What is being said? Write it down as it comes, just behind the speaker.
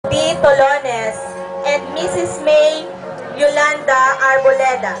May Tolones, and Mrs. May Yolanda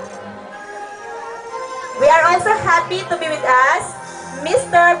Arboleda. We are also happy to be with us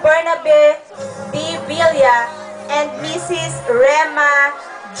Mr. Bernabe D. Villa and Mrs. Rema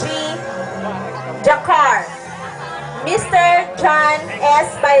G. Jakar, Mr. John S.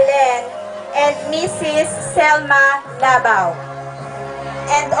 Bailen, and Mrs. Selma Labaw.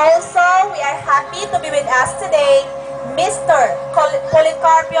 And also, we are happy to be with us today Mr.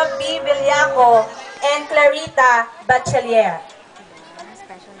 Policarpio B. Villaco and Clarita Bachelier.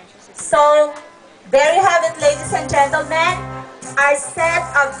 So, there you have it, ladies and gentlemen, our set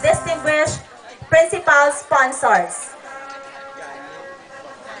of distinguished principal sponsors.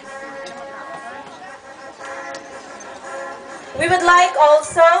 We would like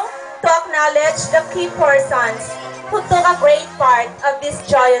also to acknowledge the key persons who took a great part of this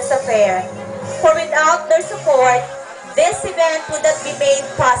joyous affair. For without their support, this event would not be made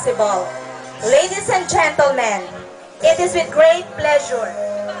possible. Ladies and gentlemen, it is with great pleasure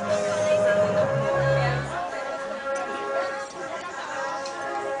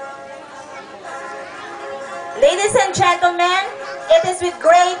Ladies and gentlemen, it is with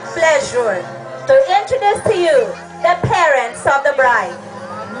great pleasure to introduce to you the parents of the bride,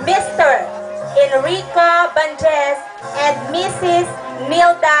 Mr. Enrico Banjes and Mrs.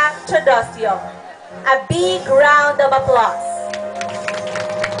 Nilda Chodosio. A big round of applause.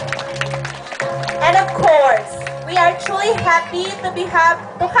 And of course, we are truly happy to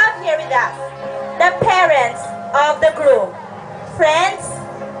have here with us the parents of the groom. Friends,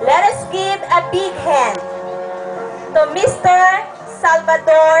 let us give a big hand to Mr.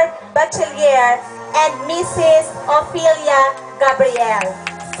 Salvador Bachelier and Mrs. Ophelia Gabriel.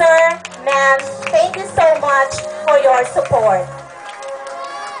 Sir, ma'am, thank you so much for your support.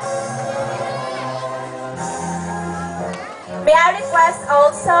 May I request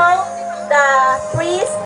also the priest